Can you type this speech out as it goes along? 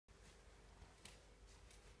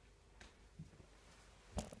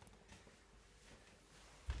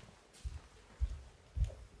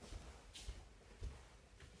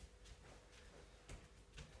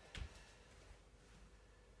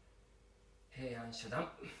平安初段。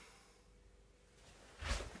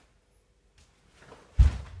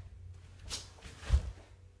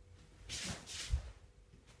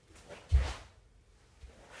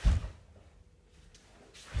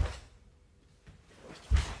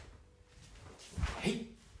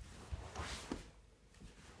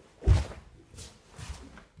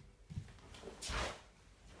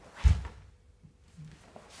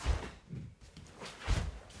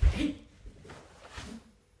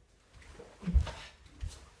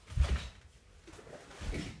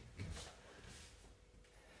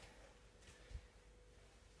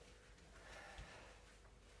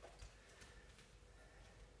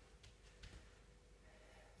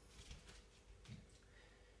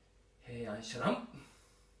平安初段。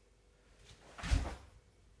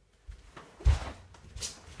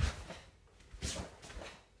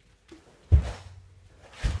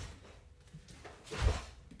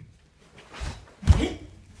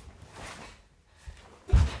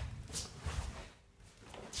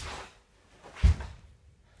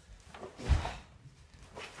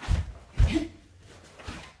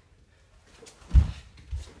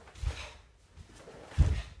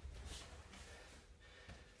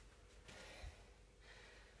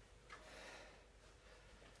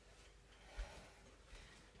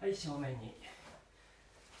はい、正面に。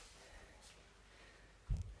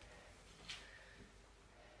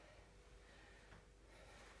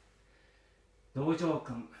道場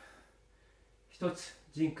君。一つ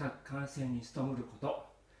人格完成に努むるこ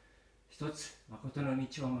と。一つ誠の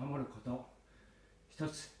道を守ること。一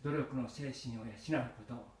つ努力の精神を養う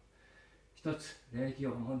こと。一つ礼儀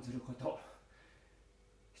を重んずること。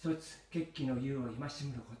一つ決起の勇を戒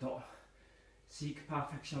むること。Seek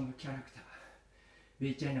perfection of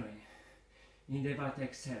character.Be genuine, endeavor to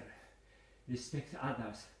excel, respect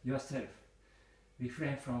others, yourself,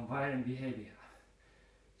 refrain from violent behavior.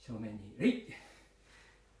 正面に礼。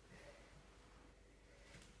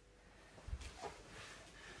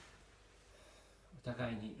お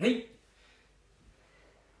互いに礼。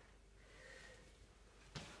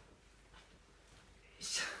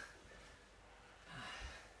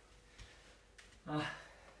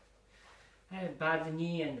I have bad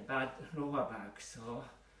knee and bad lower back, so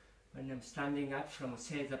when I'm standing up from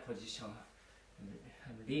seizure position,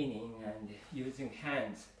 I'm leaning and using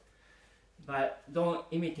hands. But don't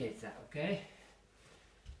imitate that, okay?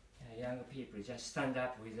 Young people, just stand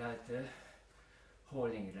up without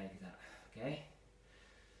holding it like that, okay?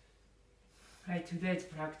 Right, today's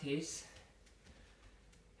practice,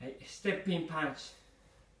 stepping punch.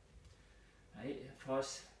 Right,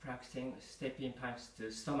 first practicing stepping punch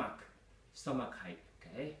to stomach height,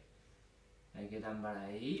 okay? はい、下段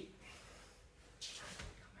払い。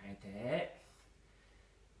構え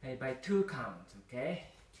て。はい、by two counts, okay?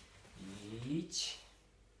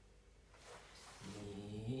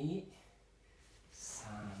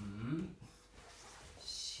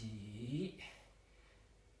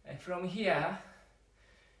 1、2、3、4。And from here,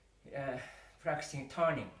 practicing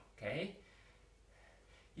turning, okay?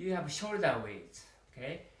 You have shoulder width,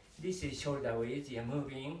 okay? This is shoulder width, you're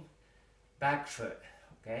moving back foot,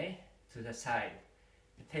 okay, to the side.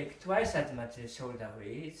 Take twice as much shoulder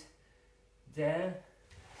width, then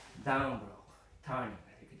down block, turning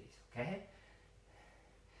like this, okay?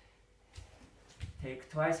 Take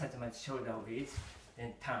twice as much shoulder width,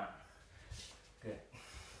 then turn. Good.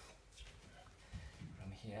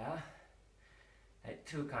 From here,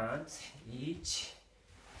 two counts,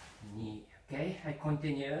 1、2, okay? I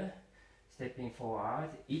continue stepping forward,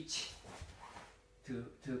 1,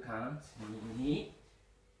 two counts, 2、3、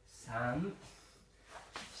4、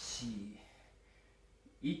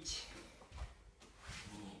1、2。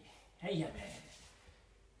はい、やめ。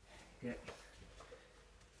Good.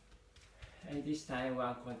 And this time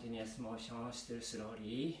one continuous motion, still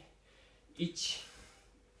slowly. 1。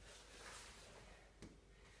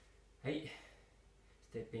はい。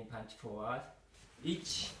Stepping punch forward.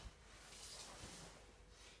 1、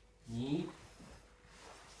2。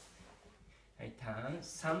はい、ターン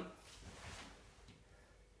3、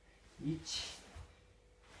1、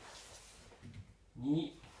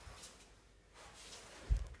2、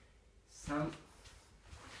3。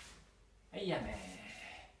はい、やめ。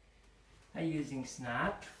はい、using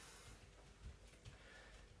snap.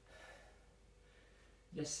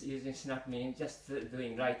 Just using snap means just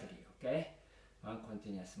doing lightly, okay? One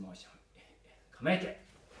continuous motion. 構えて。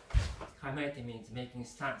構えて means making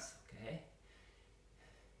stance, okay?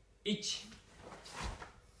 1、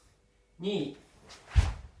2、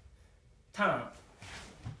ターン。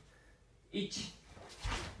1、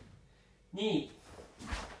2、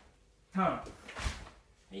ターン。は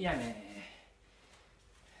い、やめ。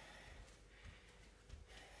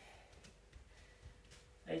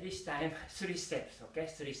This time 3 steps, okay?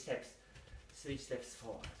 3 steps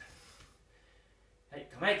forward. はい、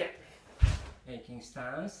構えて Making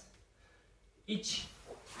stance 1、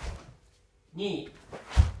2、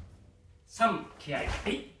3、気合い、は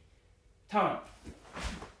い、Turn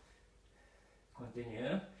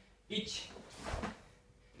Continue 1、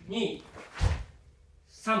2、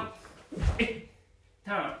3、はい、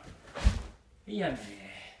Turn いいやね。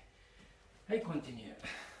はい、Continue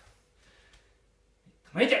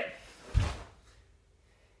構えて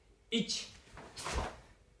1、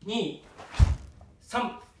2、3、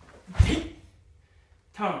はい、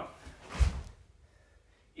ターン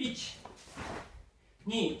1、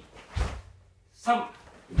2、3、は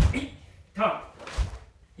い、ター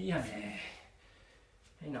ンいいやね。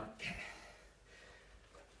はい、乗って。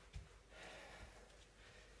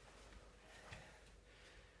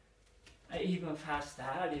はい、even faster,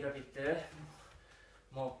 a little bit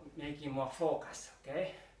more, making more focus,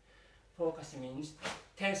 okay? Focus means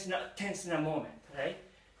tense na moment, right?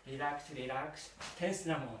 Relax, tense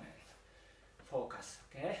na moment. Focus,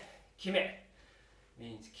 okay? 決め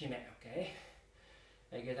means 決め、okay?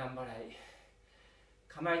 下段払い。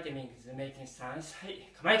構えて means making stance. はい、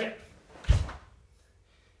構えて。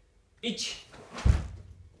1、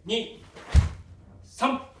2、3、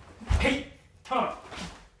はい、ターン。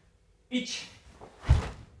1、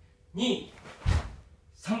2、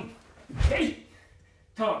3、はい、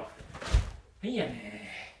ターン。はいやね。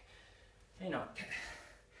はい、乗って。は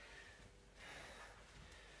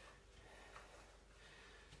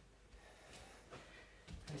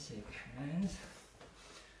い、shake hands。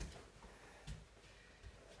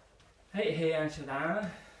はい、平安初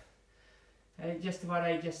段。Just what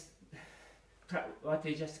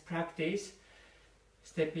you just practice,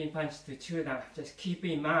 stepping punch to Shodan. Just keep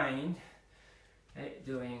in mind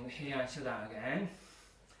doing Heian Shodan again.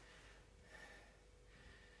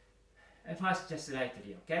 First, just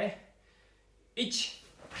lightly, okay? 1、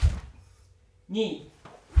2、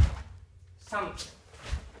3、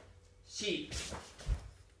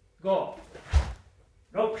4、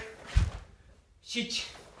5、6、7、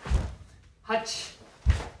8、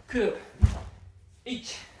9、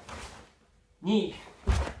1、2、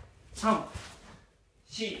3、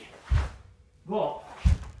4、5、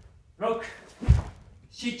6、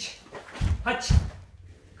7、8、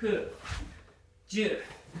9、10、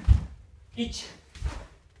1、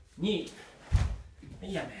2、い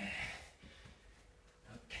いやね。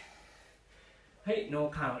はい、ノ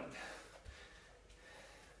ーカウント。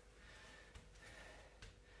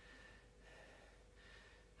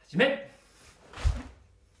始め。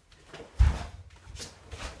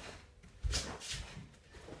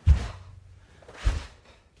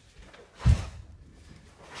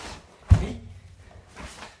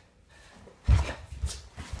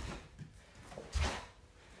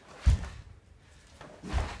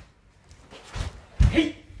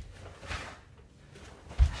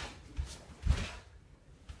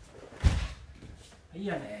いい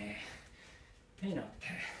やね。はい、乗って。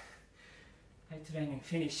はい、トレーニング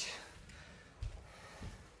フィニッシュ。